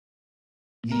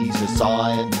He's a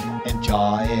sawing and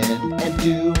jawing and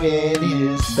doing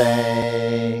his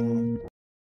thing.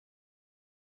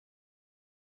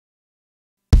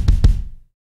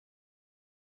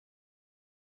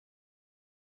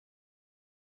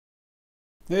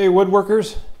 Hey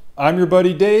Woodworkers, I'm your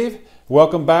buddy Dave.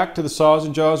 Welcome back to the Saws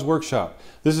and Jaws Workshop.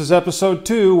 This is episode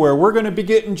 2 where we're going to be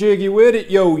getting jiggy with it,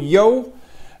 yo.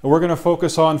 And we're going to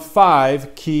focus on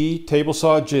 5 key table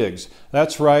saw jigs.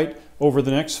 That's right, over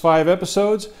the next 5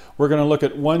 episodes, we're going to look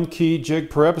at 1 key jig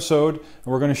per episode, and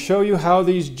we're going to show you how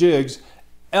these jigs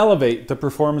elevate the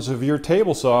performance of your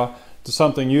table saw to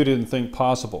something you didn't think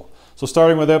possible. So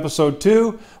starting with episode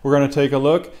 2, we're going to take a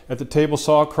look at the table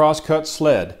saw Crosscut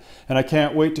Sled. And I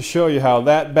can't wait to show you how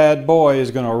that bad boy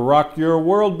is going to rock your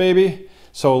world, baby.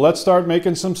 So let's start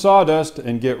making some sawdust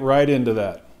and get right into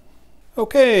that.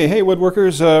 Okay, hey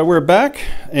Woodworkers, we're back.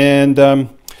 And the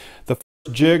first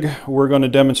jig we're going to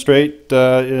demonstrate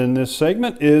in this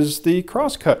segment is the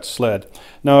Crosscut Sled.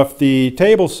 Now, if the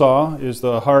table saw is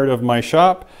the heart of my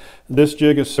shop, this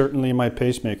jig is certainly my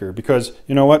pacemaker. Because,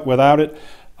 you know what, without it,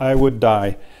 I would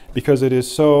die. Because it is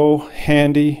so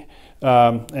handy.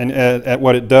 And at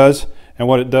what it does, and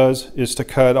what it does is to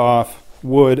cut off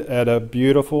wood at a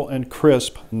beautiful and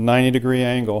crisp 90-degree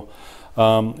angle,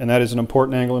 and that is an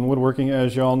important angle in woodworking,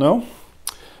 as you all know.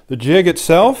 The jig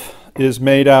itself is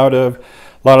made out of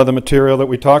a lot of the material that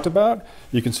we talked about.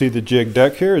 You can see the jig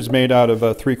deck here is made out of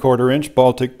a 3/4 inch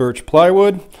Baltic birch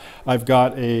plywood. I've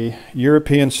got a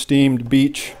European steamed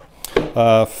beech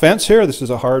fence here. This is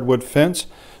a hardwood fence,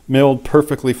 milled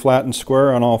perfectly flat and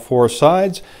square on all 4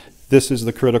 sides. This is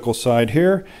the critical side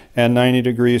here, and 90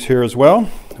 degrees here as well.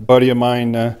 A buddy of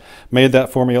mine made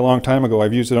that for me a long time ago.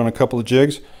 I've used it on a couple of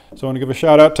jigs. So I want to give a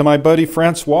shout out to my buddy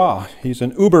Francois. He's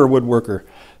an Uber woodworker.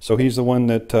 So he's the one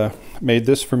that made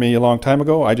this for me a long time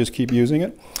ago. I just keep using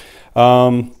it.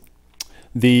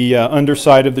 The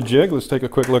underside of the jig, let's take a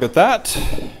quick look at that.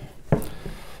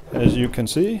 As you can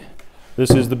see,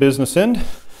 this is the business end.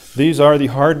 These are the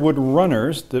hardwood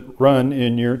runners that run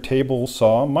in your table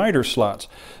saw miter slots.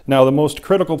 Now, the most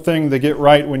critical thing to get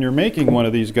right when you're making one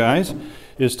of these guys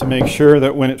is to make sure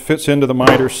that when it fits into the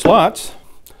miter slots,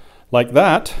 like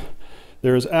that,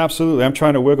 there is absolutely, I'm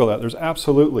trying to wiggle that, there's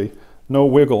absolutely no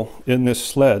wiggle in this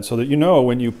sled, so that you know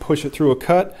when you push it through a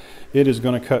cut, it is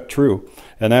going to cut true.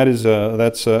 And that is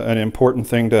that's an important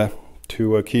thing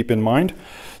to keep in mind.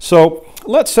 So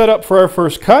let's set up for our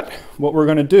first cut. What we're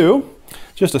going to do,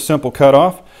 just a simple cut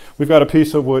off. We've got a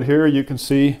piece of wood here. You can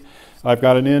see I've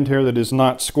got an end here that is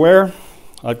not square.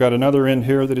 I've got another end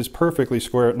here that is perfectly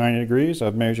square at 90 degrees.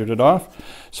 I've measured it off.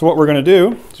 So what we're going to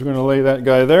do is we're going to lay that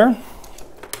guy there,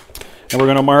 and we're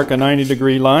going to mark a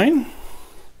 90-degree line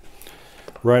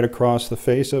right across the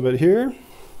face of it here.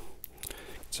 Get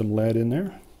some lead in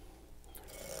there.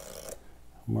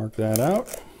 Mark that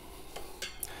out.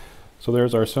 So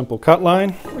there's our simple cut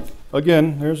line.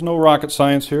 Again, there's no rocket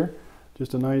science here.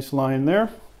 Just a nice line there.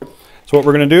 So what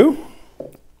we're going to do,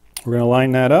 we're going to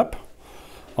line that up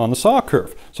on the saw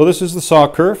curve. So this is the saw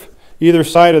curve. Either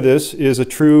side of this is a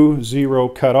true 0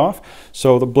 cutoff.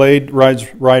 So the blade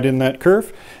rides right in that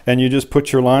curve, and you just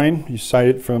put your line, you sight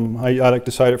it from, I like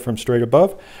to sight it from straight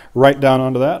above, right down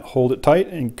onto that, hold it tight,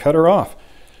 and cut her off.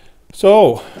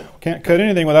 So, can't cut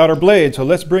anything without our blade, so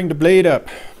let's bring the blade up.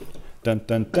 Dun,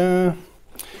 dun, dun.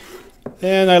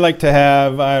 And I like to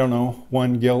have, I don't know,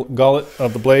 1 gullet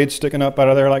of the blade sticking up out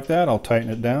of there like that. I'll tighten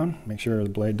it down, make sure the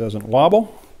blade doesn't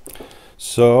wobble.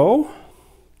 So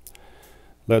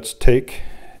let's take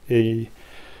a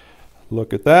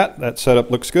look at that. That setup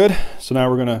looks good. So now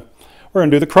we're gonna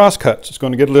do the cross cuts. It's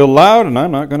going to get a little loud, and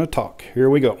I'm not going to talk. Here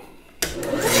we go.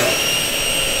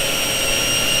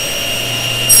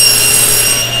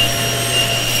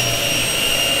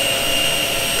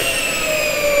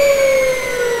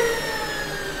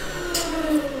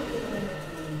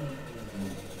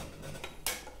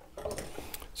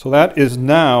 So that is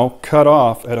now cut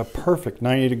off at a perfect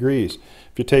 90 degrees.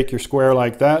 If you take your square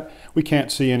like that, we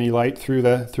can't see any light through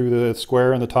the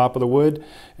square in the top of the wood,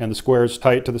 and the square is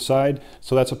tight to the side.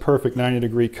 So that's a perfect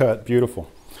 90-degree cut.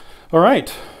 Beautiful. All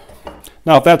right.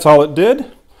 Now, if that's all it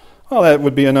did, well, that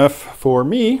would be enough for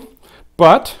me.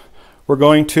 But we're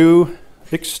going to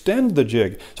extend the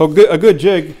jig. So a good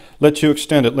jig lets you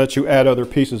extend it, lets you add other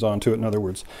pieces onto it, in other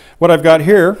words. What I've got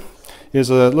here is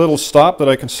a little stop that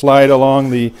I can slide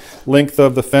along the length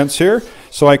of the fence here,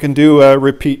 so I can do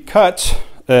repeat cuts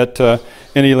at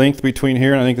any length between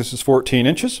here, and I think this is 14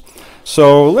 inches.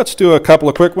 So let's do a couple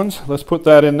of quick ones. Let's put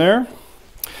that in there.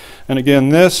 And again,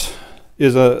 this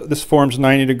forms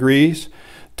 90 degrees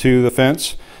to the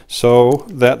fence, so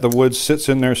that the wood sits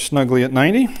in there snugly at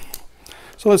 90.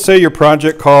 So let's say your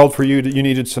project called for you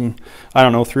needed some, I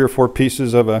don't know, 3 or 4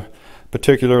 pieces of a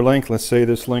particular length. Let's say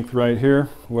this length right here.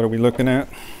 What are we looking at?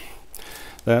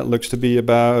 That looks to be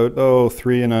about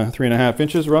 3.5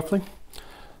 inches roughly.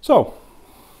 So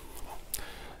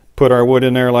put our wood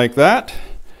in there like that.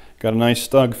 Got a nice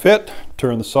snug fit.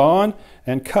 Turn the saw on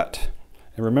and cut.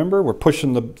 And remember, we're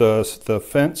pushing the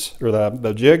fence or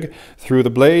the jig through the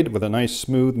blade with a nice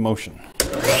smooth motion.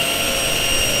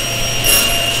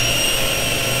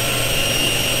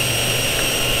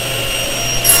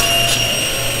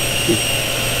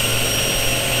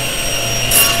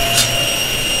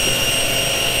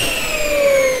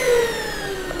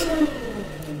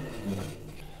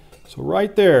 So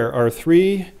right there are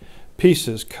 3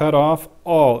 pieces cut off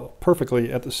all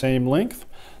perfectly at the same length.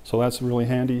 So that's a really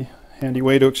handy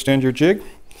way to extend your jig.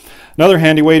 Another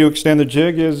handy way to extend the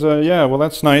jig is, yeah, well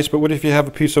that's nice, but what if you have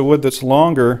a piece of wood that's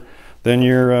longer than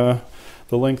the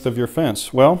length of your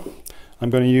fence? Well, I'm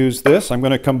going to use this. I'm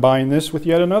going to combine this with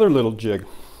yet another little jig.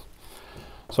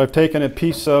 So I've taken a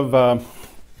piece of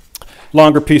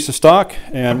longer piece of stock,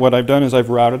 and what I've done is I've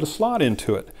routed a slot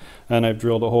into it. And I've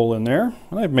drilled a hole in there,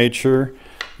 and I've made sure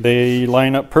they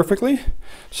line up perfectly.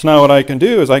 So now what I can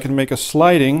do is I can make a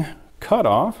sliding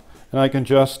cutoff, and I can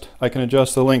adjust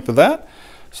the length of that.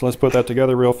 So let's put that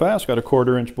together real fast. Got a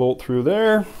 1/4 inch bolt through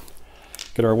there.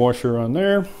 Get our washer on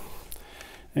there,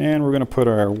 and we're going to put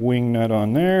our wing nut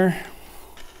on there.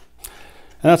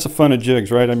 And that's the fun of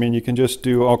jigs, right? I mean, you can just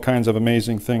do all kinds of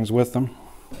amazing things with them.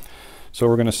 So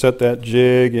we're going to set that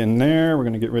jig in there. We're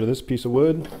going to get rid of this piece of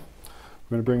wood.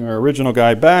 We're going to bring our original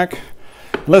guy back.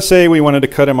 Let's say we wanted to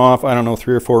cut him off, I don't know,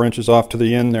 3 or 4 inches off to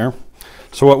the end there.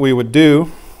 So what we would do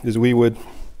is we would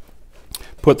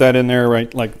put that in there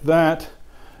right like that.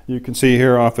 You can see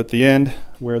here off at the end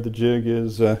where the jig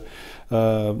is, the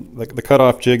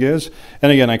cutoff jig is. And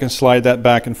again, I can slide that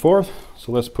back and forth.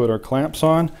 So let's put our clamps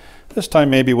on. This time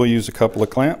maybe we'll use a couple of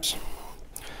clamps.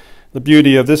 The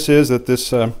beauty of this is that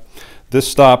this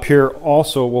stop here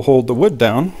also will hold the wood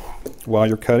down while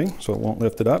you're cutting, so it won't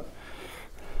lift it up.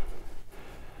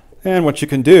 And what you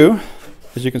can do,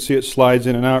 as you can see, it slides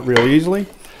in and out really easily.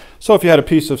 So if you had a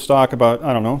piece of stock about,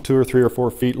 I don't know, 2 or 3 or 4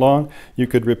 feet long, you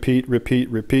could repeat,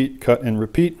 cut and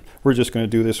repeat. We're just going to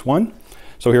do this one.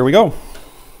 So here we go.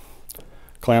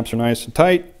 Clamps are nice and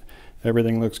tight.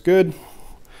 Everything looks good.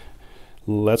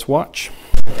 Let's watch.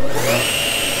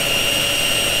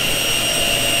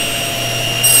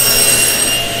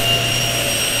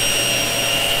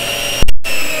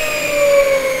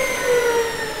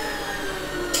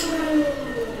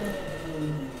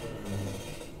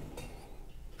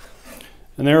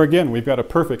 And there again, we've got a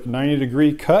perfect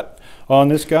 90-degree cut on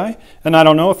this guy. And I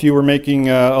don't know, if you were making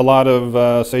a lot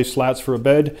of, say, slats for a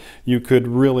bed, you could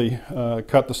really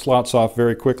cut the slots off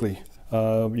very quickly.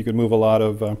 You could move a lot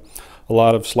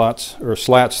of slots or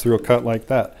slats through a cut like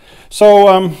that.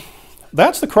 So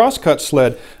that's the Crosscut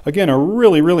Sled. Again, a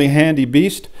really, really handy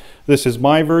beast. This is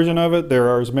my version of it. There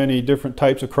are as many different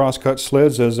types of Crosscut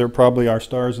Sleds as there probably are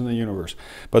stars in the universe.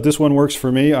 But this one works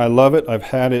for me. I love it. I've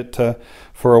had it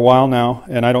for a while now,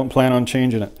 and I don't plan on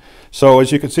changing it. So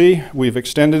as you can see, we've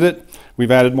extended it, we've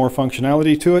added more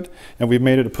functionality to it, and we've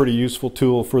made it a pretty useful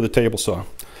tool for the table saw.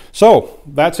 So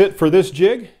that's it for this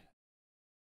jig.